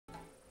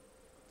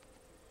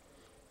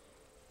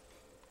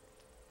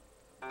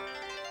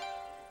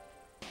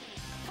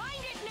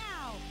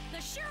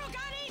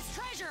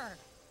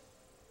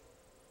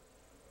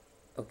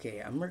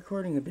Okay, I'm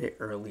recording a bit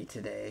early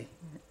today.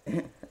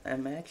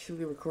 I'm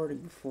actually recording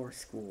before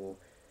school.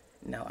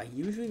 Now, I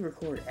usually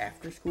record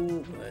after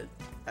school, but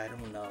I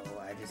don't know.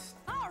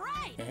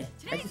 Alright! I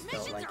Today's just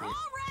felt missions like are it.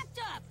 all wrapped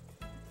up!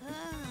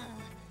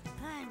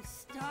 I'm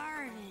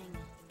starving.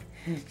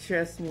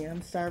 Trust me,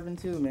 I'm starving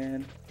too,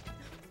 man.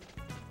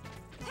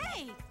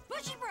 Hey,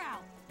 Bushy Brow!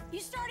 You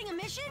starting a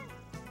mission?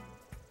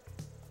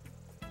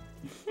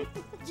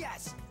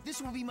 Yes,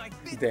 this will be my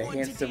fifth The one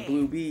handsome today.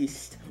 blue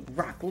beast,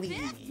 Rock Lee.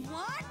 Fifth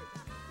one?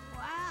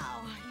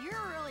 Wow,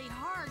 you're really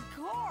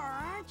hardcore,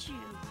 aren't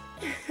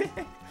you?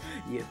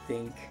 You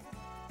think?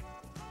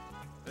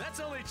 That's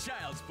only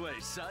child's play,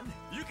 son.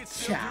 You can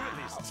still do at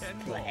Child's least 10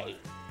 play.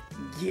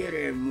 more. Get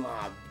in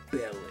my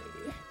belly.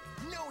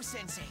 No,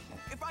 Sensei.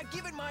 If I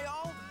give it my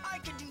all, I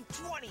can do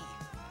 20.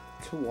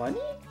 20?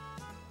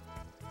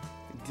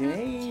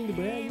 Dang,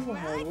 bro, you a well, I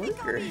hard think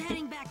I'll worker. be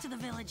heading back to the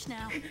village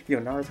now. Yo,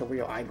 Naruto, where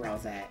your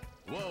eyebrows at?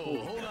 Whoa, Holy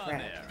hold on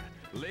crap. there.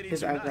 Lady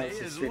His eyebrows Tsunade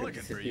just is straight up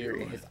looking for disappeared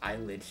you. and his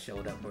eyelids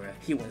showed up, bruh.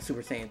 He went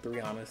Super Saiyan 3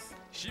 on us.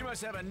 She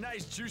must have a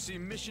nice juicy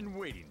mission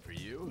waiting for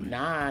you.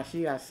 Nah,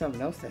 she got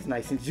something else that's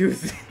nice and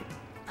juicy.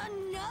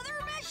 Another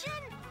mission?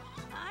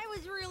 I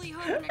was really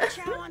hoping to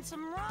chow on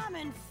some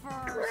ramen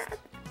first.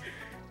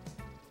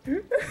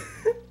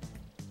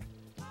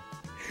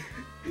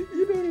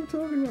 You know what I'm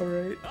talking about,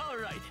 right? All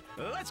right,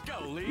 let's go,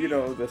 Lee. You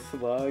know, the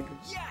slug.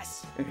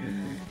 Yes!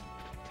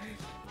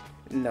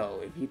 No,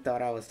 if you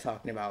thought I was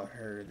talking about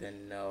her,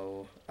 then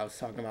no. I was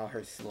talking about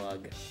her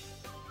slug.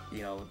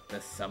 You know,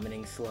 the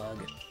summoning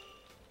slug.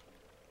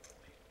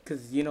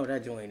 Cause you know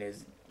that joint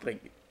is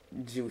like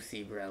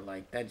juicy, bro.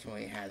 Like that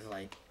joint has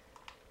like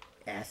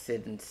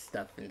acid and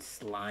stuff and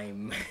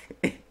slime,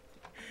 and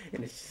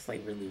it's just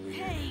like really weird.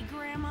 Hey,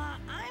 Grandma,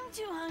 I'm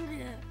too hungry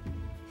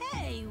to...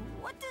 Hey,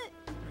 what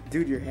the...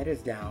 Dude, your head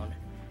is down.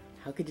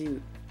 How could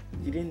you?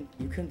 You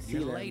couldn't see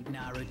You're that. late,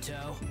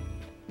 Naruto.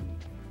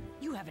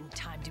 You haven't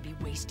time to be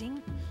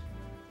wasting.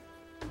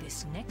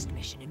 This next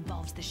mission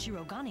involves the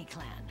Shirogane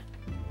clan.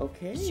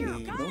 Okay,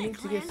 Shirogane no need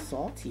to get clan?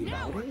 salty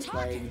Now about we're it.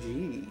 talking. Like,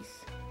 jeez.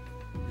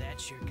 That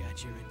sure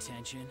got your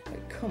attention.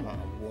 Like, come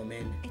on,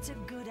 woman. It's a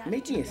good attitude.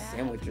 Make me a to have.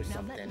 sandwich or Now let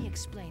something. me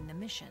explain the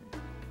mission.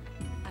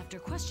 After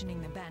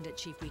questioning the bandit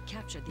chief we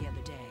captured the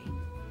other day,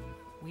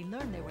 we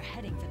learned they were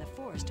heading for the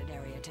forested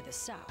area to the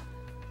south.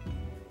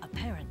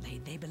 Apparently,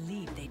 they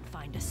believed they'd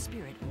find a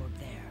spirit orb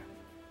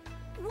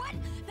there. What?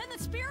 Then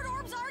the spirit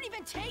orb's already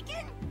been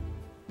taken?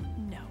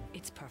 No,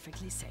 it's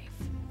perfectly safe.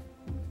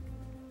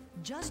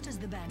 Just as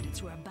the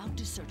bandits were about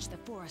to search the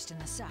forest in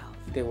the south,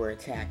 They were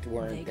attacked,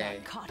 weren't they they?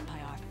 got caught by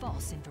our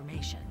false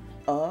information.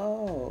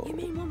 Oh. You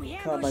mean when we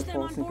Caught by ambushed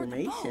them on false board the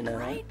information, boat, huh?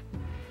 right?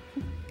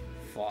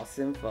 False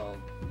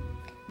info.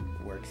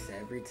 Works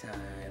every time.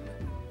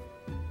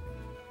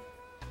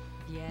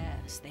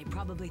 Yes, they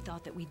probably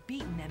thought that we'd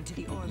beaten them to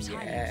the orb's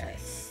hiding place.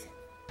 Yes.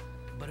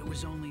 But it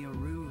was only a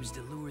ruse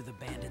to lure the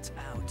bandits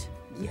out.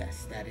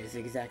 Yes, that is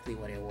exactly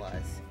what it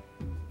was.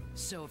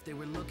 So if they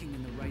were looking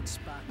in the right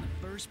spot in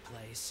the first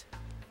place,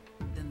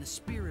 then the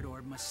spirit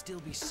orb must still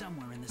be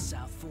somewhere in the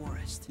South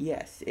Forest.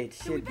 Yes, it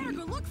Then we should better be.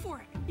 go look for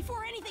it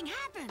before anything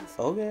happens.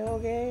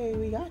 Okay,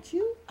 we got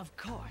you. Of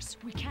course,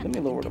 we can't Let me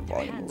let them lower the get their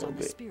volume a hands little on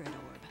the bit. spirit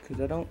orb.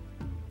 Because I don't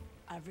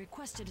I've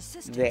requested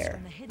assistance There.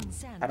 from the hidden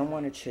sand. I don't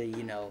want it to,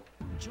 you know,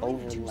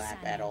 Join the two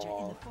overlap sand at ninja in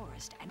all. the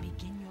forest and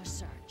begin your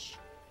search.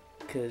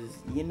 Because,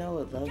 you know,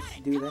 it loves Got to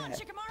it. do Come on, that.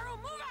 Shikamaru,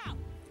 move out.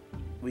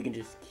 We can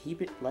just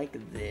keep it like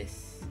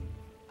this.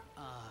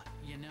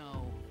 You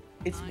know,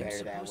 It's I'm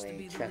better that supposed to way,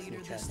 be the trust me,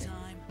 leader trust this me.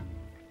 time.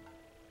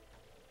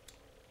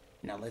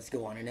 Now let's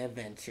go on an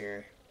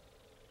adventure.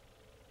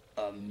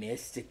 A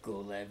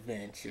mystical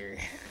adventure.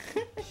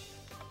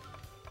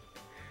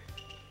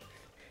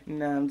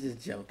 Nah, I'm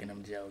just joking,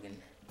 I'm joking.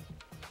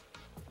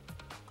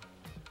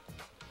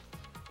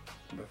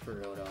 But for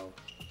real though,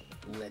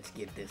 let's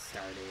get this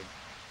started.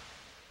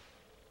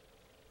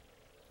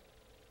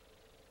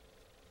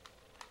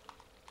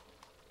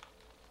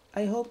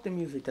 I hope the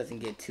music doesn't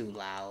get too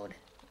loud.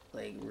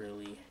 Like,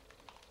 really.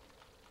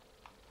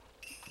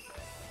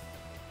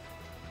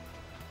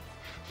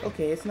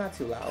 Okay, it's not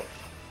too loud.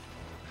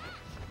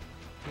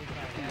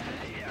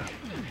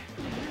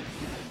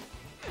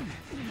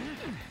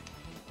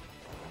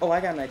 Oh, I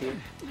got an idea.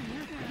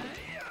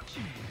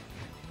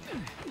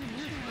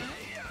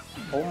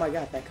 Oh my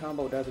god, that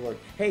combo does work.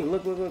 Hey,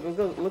 look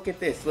at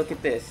this, look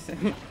at this.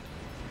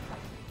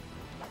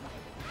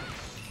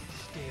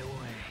 Stay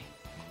away.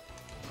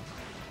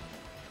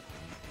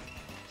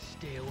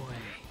 Stay away.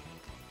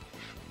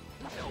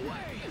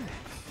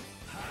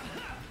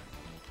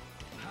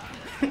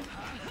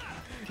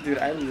 Dude,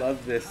 I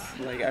love this.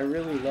 Like, I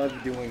really love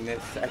doing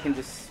this. I can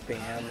just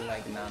spam,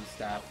 like,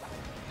 non-stop.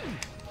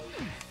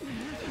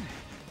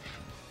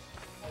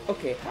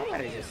 Okay, how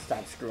about I just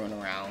stop screwing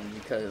around?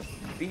 Because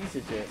these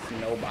are just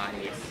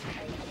nobodies.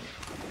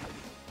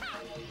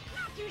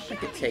 I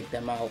can take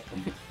them out.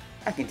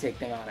 I can take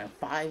them out in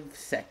 5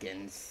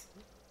 seconds.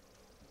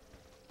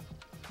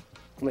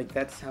 Like,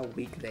 that's how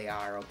weak they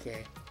are,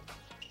 okay?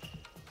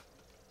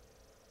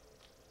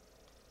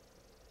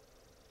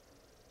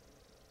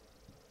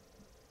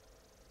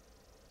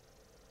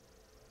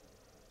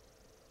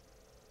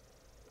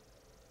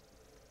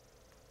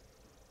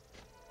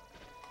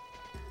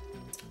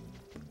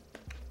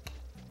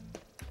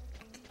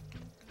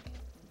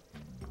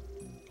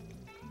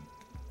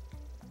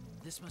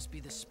 This must be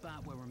the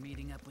spot where we're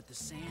meeting up with the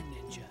Sand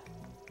Ninja.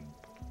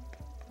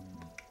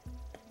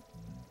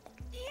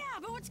 Yeah,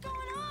 but what's going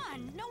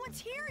on? No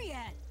one's here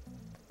yet.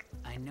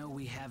 I know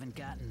we haven't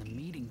gotten the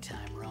meeting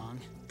time wrong.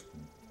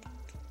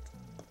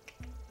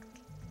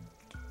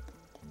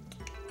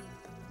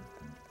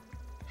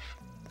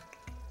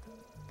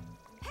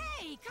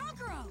 Hey,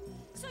 Kankuro!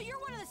 So you're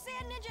one of the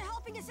Sand Ninja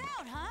helping us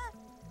out, huh?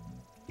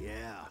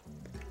 Yeah.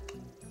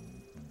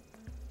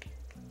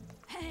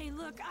 Hey,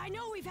 look, I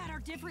know we've had our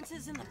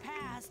differences in the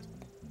past,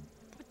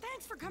 but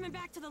thanks for coming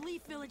back to the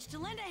Leaf Village to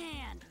lend a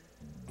hand.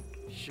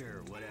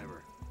 Sure,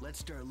 whatever. Let's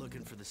start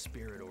looking for the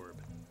spirit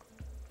orb.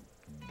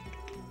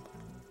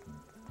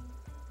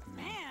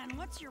 Man,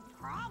 what's your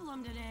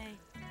problem today?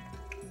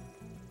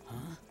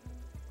 Huh?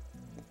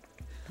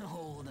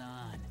 Hold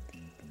on.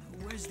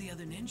 Where's the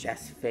other ninja?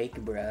 That's fake,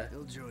 bruh.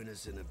 He'll join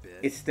us in a bit.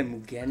 It's the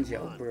Come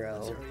Mugenjo, on, let's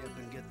bro. hurry up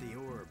and get the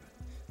orb.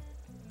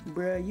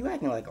 Bruh, you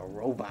acting like a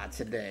robot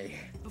today.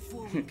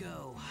 Before we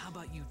go, how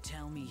about you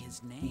tell me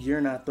his name?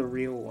 You're not the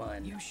real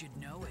one. You should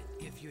know it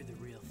if you're the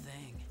real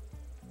thing.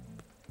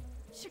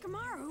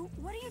 Shikamaru,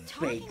 what are you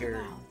talking Faker.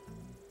 about?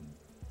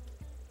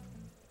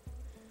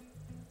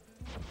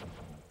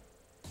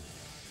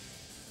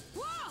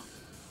 Whoa!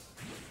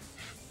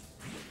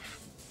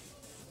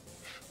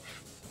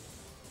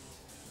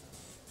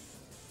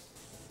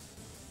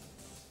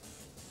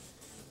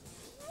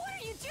 What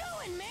are you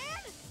doing, man?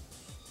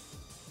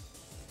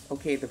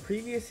 Okay, the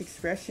previous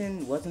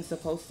expression wasn't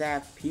supposed to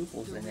have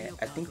pupils The in it. real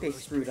I think they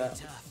Kakuro's screwed pretty up.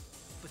 tough,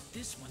 but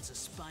this one's a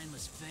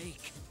spineless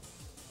fake.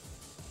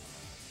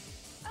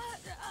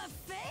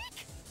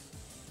 Fake?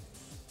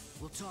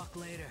 We'll talk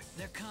later.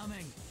 They're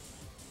coming.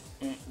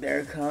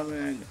 They're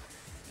coming.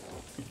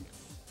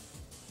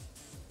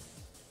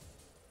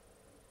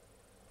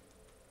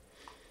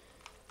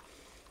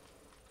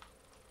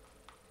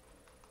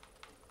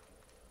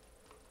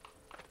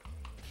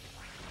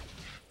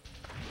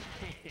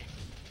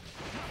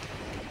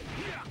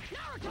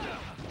 Naruto!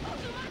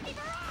 Uzumaki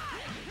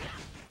barrage!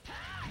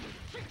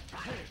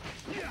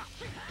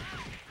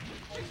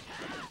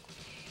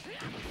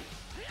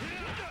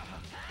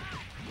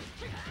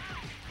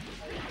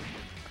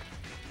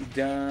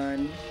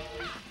 Done.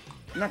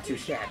 Not too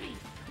shabby.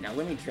 Now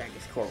let me drag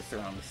his corpse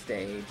around the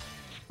stage.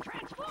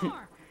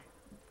 Transform!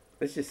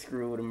 Let's just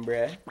screw with him,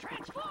 bruh.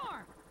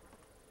 Transform!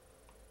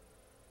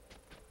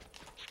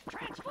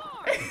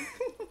 Transform!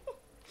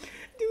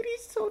 Dude,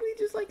 he's totally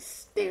just like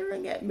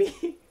staring at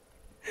me.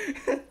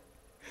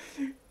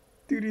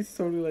 Dude, he's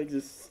totally like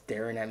just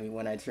staring at me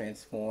when I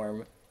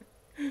transform.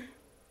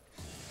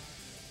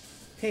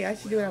 Hey, I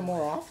should do that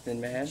more often,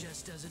 man. He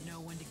just doesn't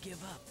know when to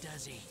give up,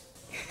 does he?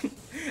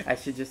 I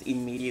should just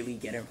immediately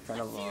get in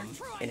front of them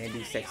and then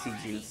do sexy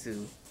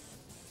jutsu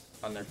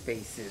on their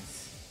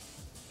faces.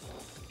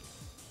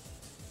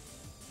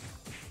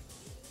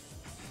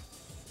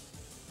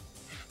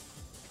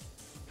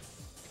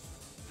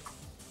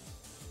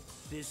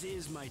 This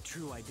is my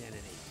true identity.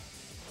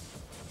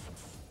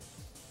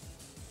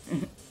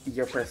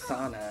 Your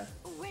persona.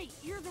 Wait,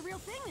 you're the real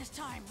thing this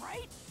time,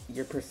 right?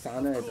 Your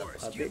persona is a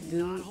puppet,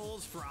 dude.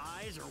 Holes for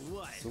eyes or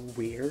what? It's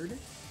weird.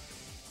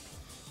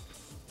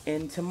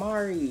 And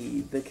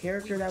Tamari, the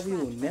character that we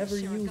will never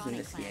use in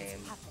this game.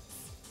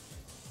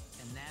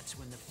 And that's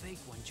when the fake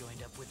one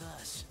joined up with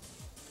us.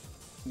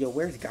 Yo,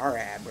 where's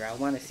Garab, bro? I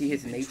want to see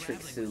his Been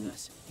Matrix traveling with suit.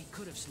 us, he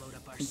could have slowed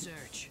up our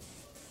search.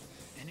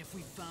 And if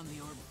we found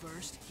the orb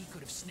first, he could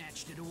have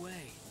snatched it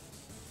away.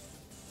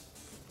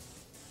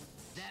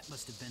 That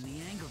must have been the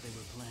angle they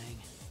were playing.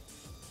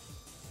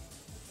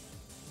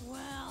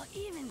 Well,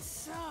 even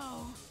so...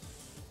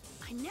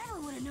 I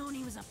never would have known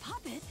he was a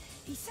puppet.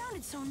 He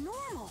sounded so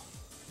normal.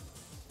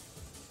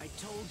 I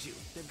told you,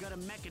 they've got a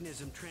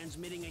mechanism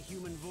transmitting a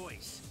human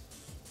voice.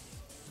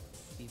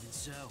 Even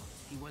so,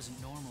 he wasn't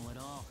normal at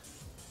all. Well,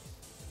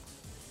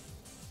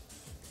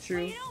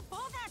 True. you don't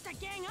both have to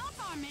gang up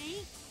on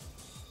me.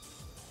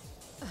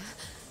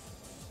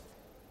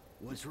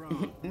 What's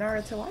wrong?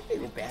 Naruto, I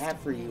feel bad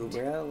for you,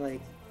 bro.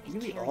 Like,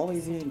 you be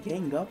always being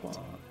ganged up on.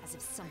 As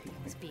if something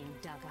was being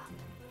dug up.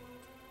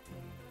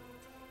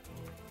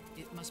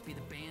 It must be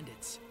the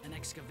bandits, an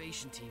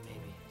excavation team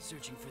maybe,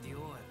 searching for the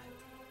orb.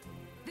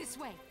 This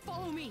way,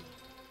 follow me.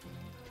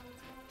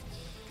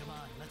 Come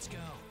on, let's go.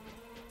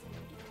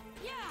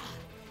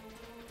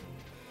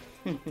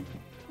 Yeah.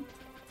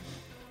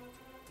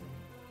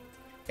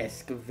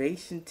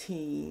 Excavation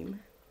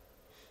team.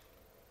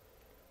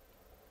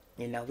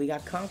 And now we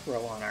got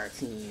Kankuro on our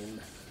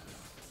team.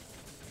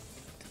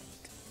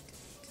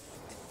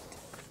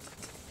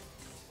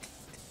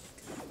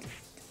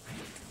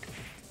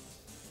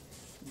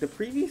 The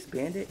previous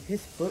bandit,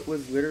 his foot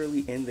was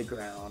literally in the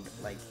ground.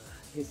 Like,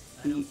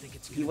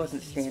 he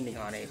wasn't standing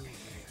on it.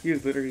 He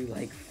was literally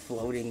like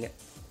floating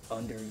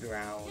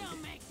underground.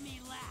 Don't make me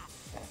laugh.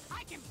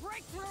 I can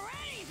break through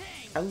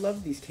anything. I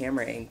love these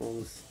camera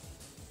angles.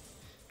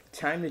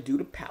 Time to do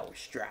the power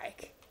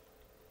strike.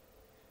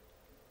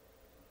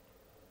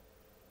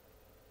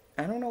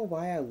 I don't know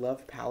why I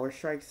love power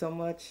strike so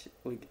much.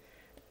 Like,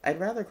 I'd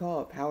rather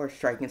call it power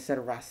strike instead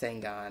of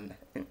Rasengan.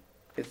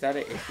 Is that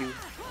an issue?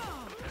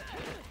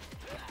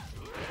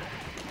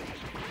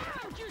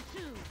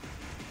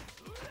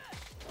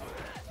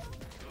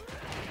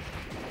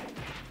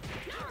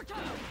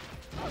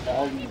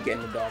 All you get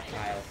in the dog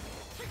pile.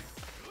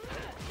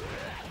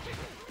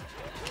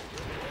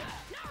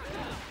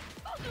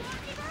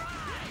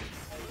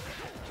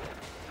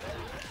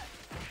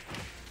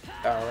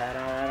 Alright,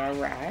 alright,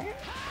 alright.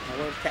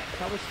 How was that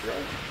power stroke?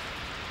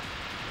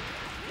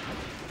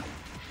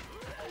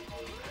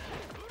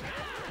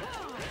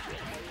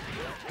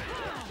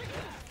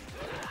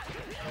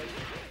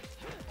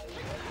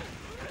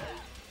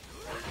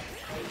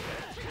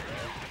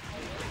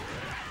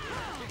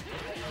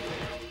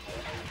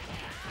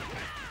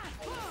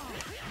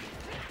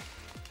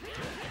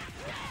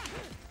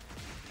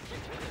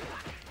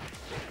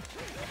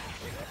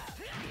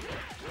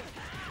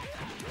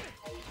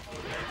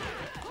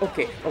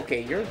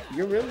 Okay, you're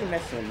really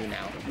messing with me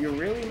now. You're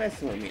really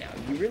messing with me now.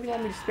 You really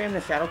want me to spam the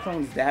shadow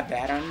clones that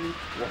bad on you?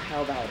 Well,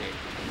 how about it?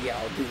 Yeah,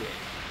 I'll do it.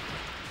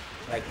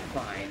 Like,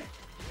 fine.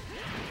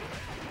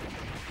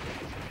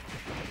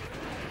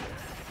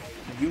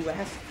 You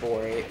asked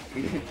for it.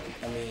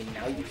 I mean,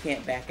 now you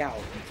can't back out.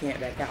 You can't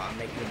back out. I'm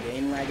making the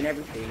game lag and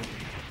everything.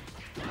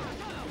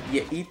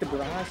 Yeah, eat the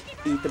barrage.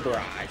 Eat the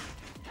barrage.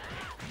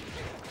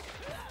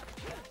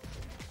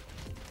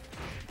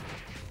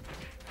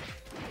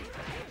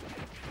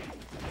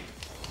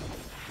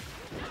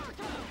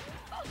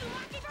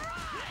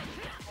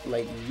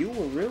 Like, you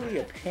were really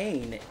a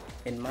pain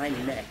in my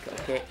neck,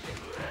 okay?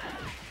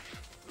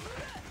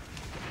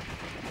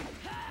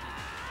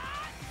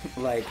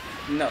 Like,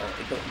 no,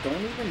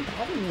 don't even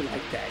bother me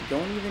like that.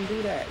 Don't even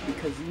do that,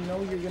 because you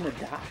know you're gonna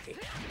die.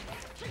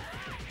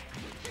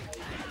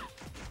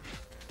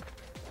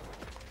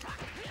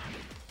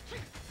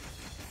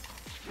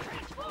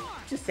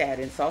 Just add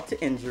insult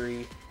to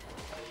injury.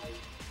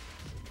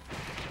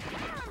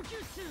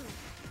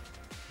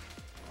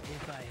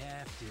 If I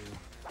have to.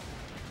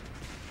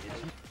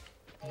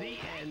 The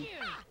end.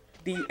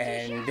 The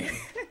end.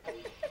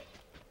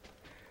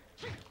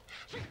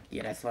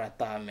 Yeah, that's what I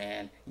thought,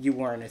 man. You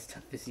weren't as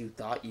tough as you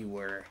thought you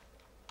were.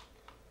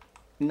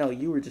 No,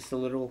 you were just a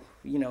little,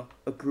 you know,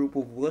 a group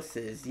of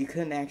wusses. You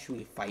couldn't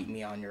actually fight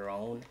me on your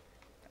own.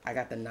 I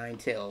got the 9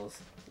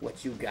 tails.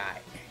 What you got?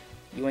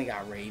 You ain't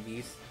got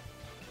rabies.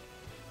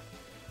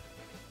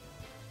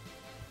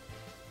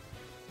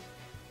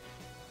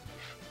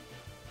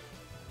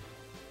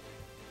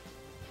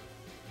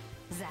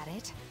 Is that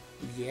it?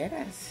 Yeah,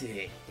 that's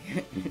it.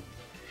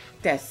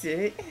 That's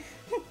it.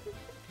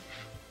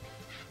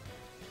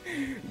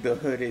 The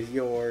hood is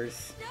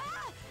yours.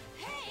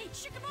 Hey,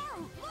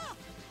 Shikamaru, look!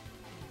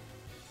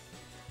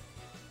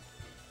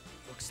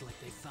 Looks like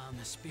they found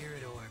the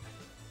spirit orb.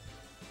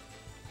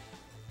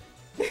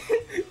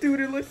 Dude,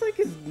 it looks like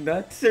his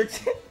nuts are...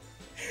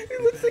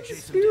 It looks like the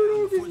spirit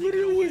orb is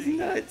literally his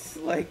nuts.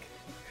 Like,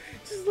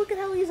 just look at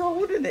how he's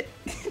holding it.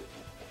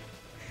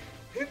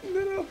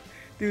 No.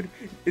 Dude,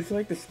 it's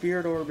like the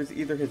spirit orb is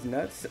either his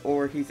nuts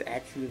or he's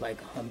actually like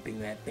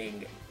humping that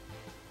thing.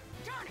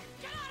 Darn it,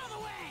 get out of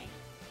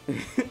the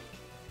way!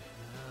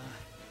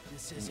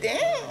 This is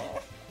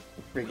Damn!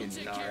 We'll Friggin'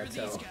 take care of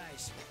these Naruto.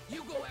 guys.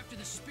 You go after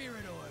the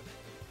spirit orb.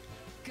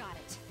 Got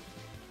it.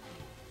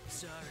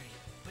 Sorry,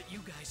 but you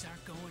guys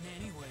aren't going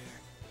anywhere.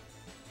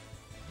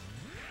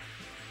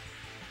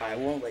 I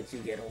won't let you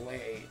get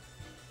away.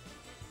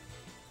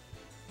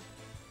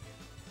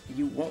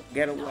 You won't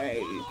get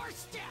away. One more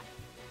step!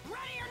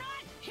 Ready or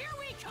not, here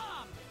we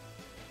come!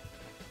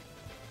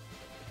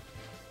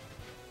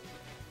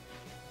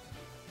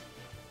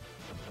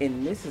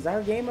 And this is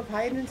our game of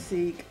hide and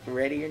seek.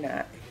 Ready or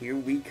not, here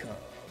we come.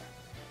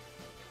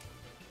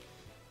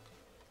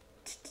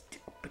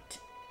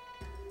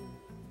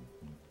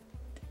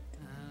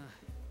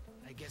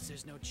 I guess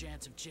there's no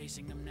chance of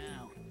chasing them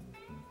now.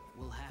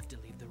 We'll have to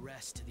leave the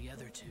rest to the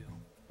other two.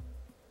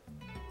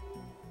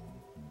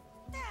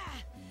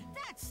 Ah,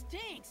 that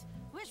stinks!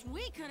 Wish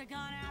we could have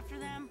gone after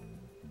them.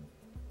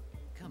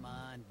 Come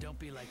on, don't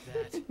be like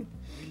that.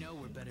 We know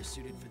we're better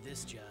suited for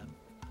this job.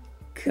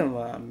 Come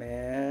on,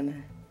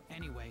 man.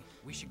 Anyway,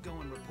 we should go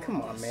and report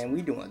Come on, this. man.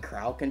 We doing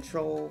crowd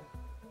control.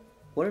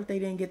 What if they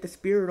didn't get the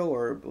spirit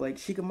orb? Like,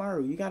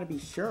 Shikamaru, you gotta be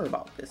sure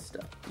about this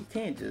stuff. You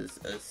can't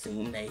just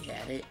assume they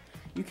had it.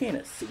 You can't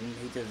assume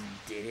they just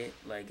did it.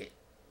 Like,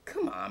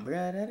 come on,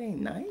 bruh. That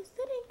ain't nice.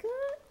 That ain't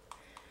good.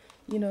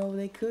 You know,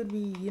 they could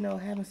be, you know,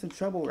 having some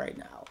trouble right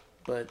now.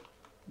 But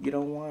you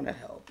don't want to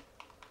help.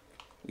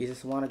 You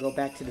just want to go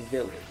back to the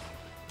village.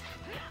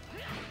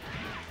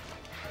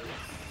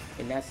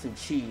 And that's some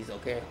cheese,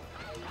 okay?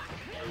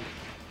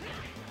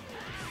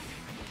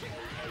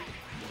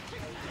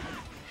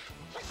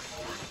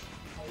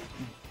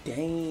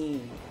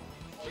 Dang.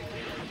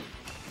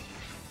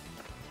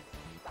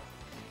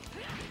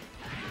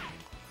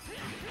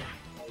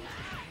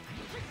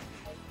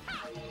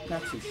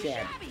 Not too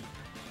shabby.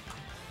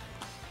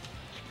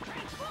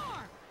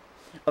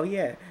 Oh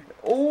yeah.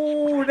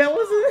 Oh, that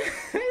was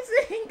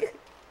amazing.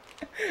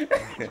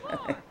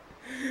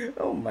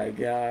 Oh my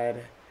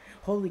god.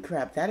 Holy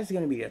crap, that is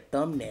gonna be the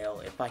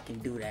thumbnail if I can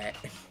do that.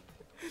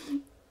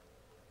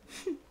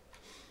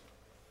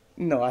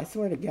 No, I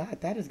swear to God,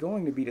 that is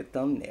going to be the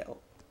thumbnail.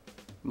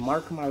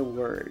 Mark my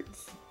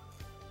words.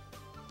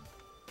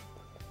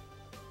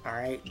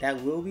 Alright,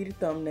 that will be the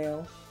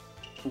thumbnail.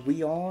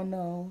 We all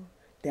know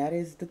that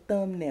is the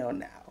thumbnail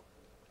now.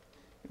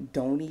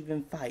 Don't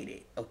even fight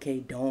it, okay?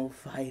 Don't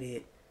fight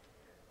it.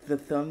 The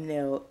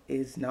thumbnail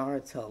is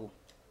Naruto.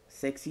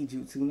 Sexy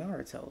Jutsu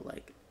Naruto,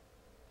 like.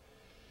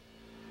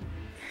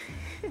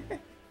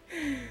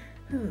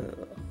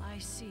 I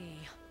see.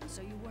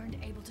 So you weren't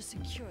able to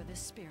secure this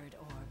spirit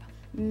orb.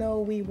 No,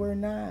 we were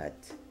not.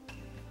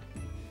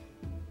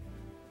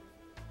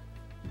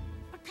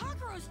 A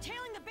Kakuro's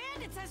tailing the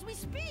bandits as we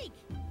speak.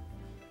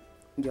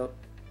 Yo,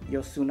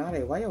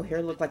 Tsunade, why your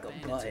hair look like a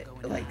Bandits are butt?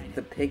 going to Like hide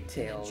the and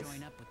pigtails.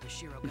 join up with the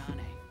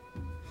Shirogane.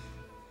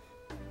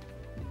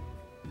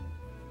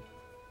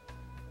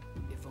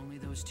 If only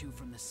those two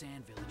from the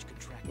Sand Village could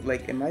track them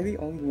Like, down. am I the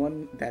only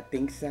one that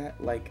thinks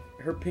that? Like,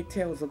 her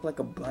pigtails look like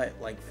a butt,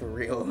 like, for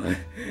real.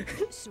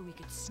 So we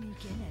could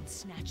sneak in and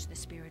snatch the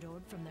spirit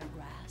orb from their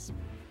grasp?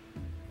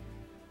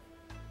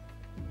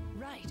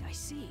 Right, I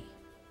see.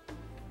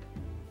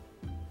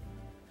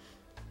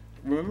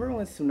 Remember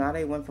when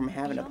Tsunade went from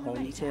having a Be on the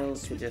ready to act ponytail to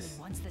swiftly just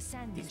once the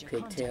Sand these Ninja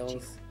contact you.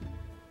 pigtails?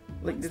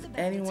 Like, Once does the bandits'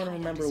 anyone hideout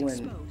remember is when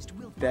exposed,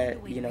 we'll find that, a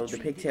way you to know, the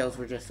retrieve pigtails the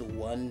were orb. just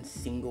one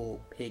single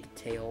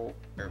pigtail,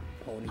 or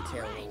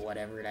ponytail, Alright, or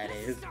whatever that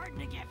this is? starting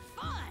to get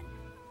fun.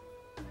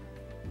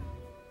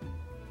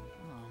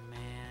 Oh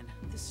man,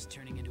 this is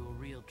turning into a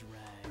real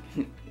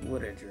drag.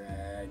 What a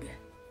drag.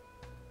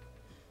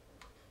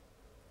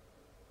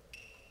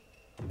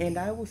 And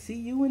I will see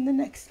you in the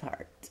next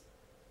part.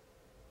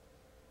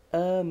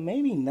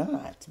 Maybe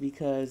not,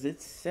 because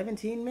it's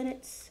 17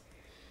 minutes.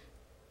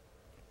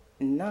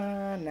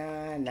 Nah,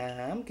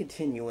 I'm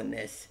continuing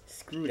this.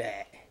 Screw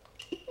that.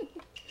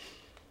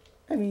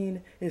 I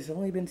mean, it's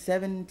only been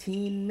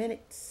 17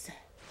 minutes.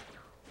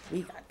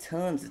 We got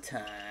tons of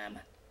time.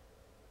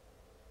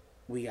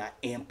 We got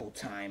ample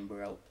time,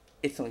 bro.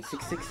 It's only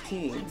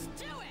 6:16. Let's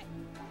do it.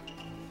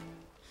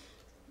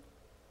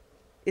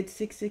 It's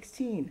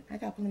 6:16. I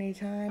got plenty of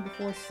time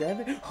before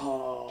 7.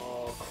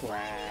 Oh,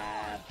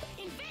 crap.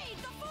 Invade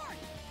the fort.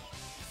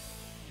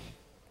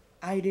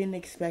 I didn't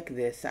expect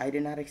this. I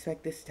did not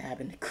expect this to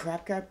happen.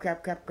 Crap.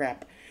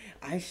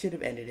 I should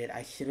have ended it.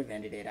 I should have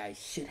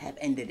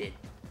ended it.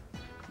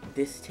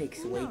 This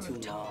takes way too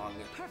Naruto. long.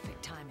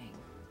 Perfect timing.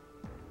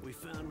 We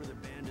found where the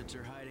bandits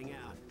are hiding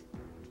out.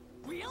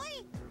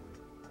 Really?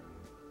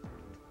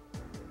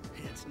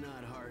 It's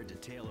not hard to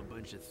tail a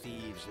bunch of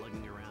thieves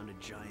lugging around a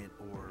giant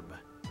orb.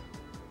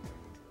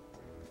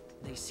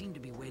 They seem to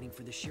be waiting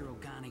for the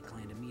Shirogane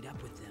clan to meet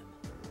up with them.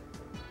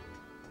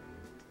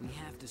 We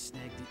have to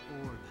snag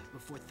the orb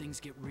before things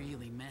get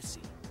really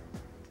messy.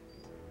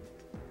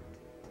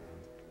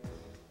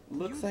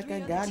 Looks You like three I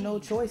on the got no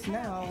team. choice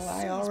now. As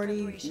I soon as already,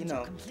 you preparations are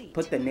know, complete.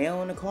 put the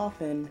nail in the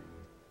coffin.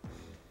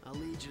 I'll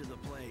lead you to the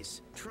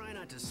place. Try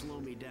not to slow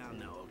me down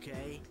though,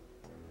 okay?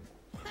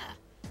 Ha,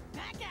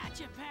 back at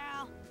you,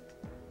 pal.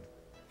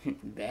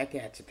 Back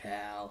at you,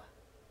 pal.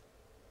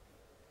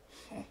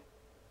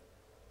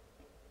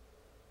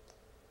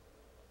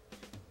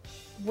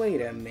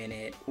 Wait a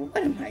minute. What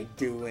am I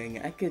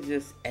doing? I could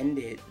just end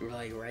it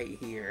like right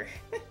here.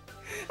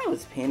 I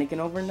was panicking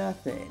over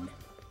nothing.